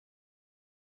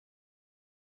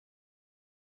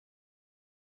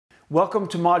Welcome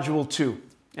to Module 2,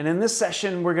 and in this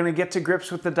session we're going to get to grips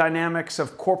with the dynamics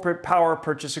of corporate power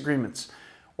purchase agreements,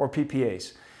 or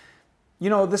PPAs. You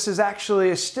know, this is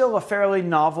actually still a fairly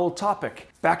novel topic.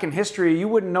 Back in history, you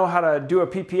wouldn't know how to do a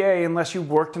PPA unless you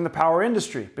worked in the power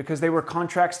industry, because they were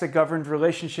contracts that governed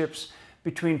relationships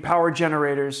between power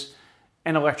generators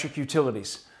and electric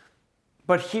utilities.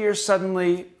 But here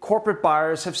suddenly corporate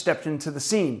buyers have stepped into the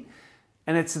scene,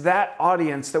 and it's that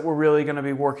audience that we're really going to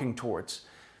be working towards.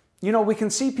 You know, we can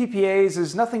see PPAs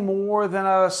as nothing more than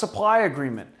a supply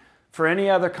agreement for any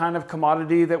other kind of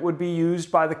commodity that would be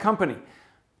used by the company.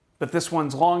 But this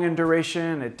one's long in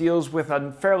duration, it deals with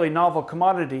a fairly novel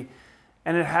commodity,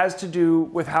 and it has to do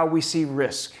with how we see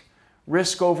risk.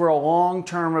 Risk over a long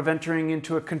term of entering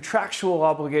into a contractual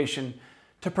obligation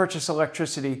to purchase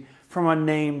electricity from a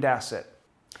named asset.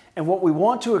 And what we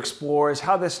want to explore is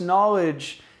how this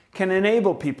knowledge can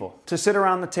enable people to sit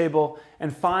around the table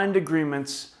and find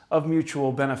agreements of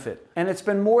mutual benefit. And it's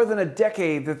been more than a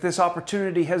decade that this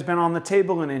opportunity has been on the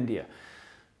table in India.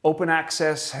 Open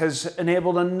access has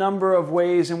enabled a number of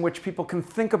ways in which people can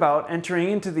think about entering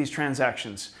into these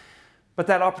transactions, but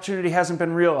that opportunity hasn't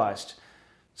been realized.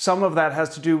 Some of that has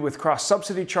to do with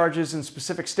cross-subsidy charges in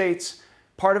specific states.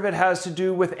 Part of it has to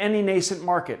do with any nascent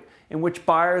market in which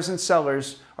buyers and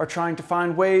sellers are trying to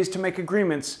find ways to make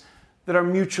agreements that are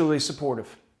mutually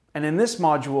supportive. And in this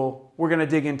module, we're going to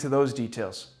dig into those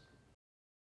details.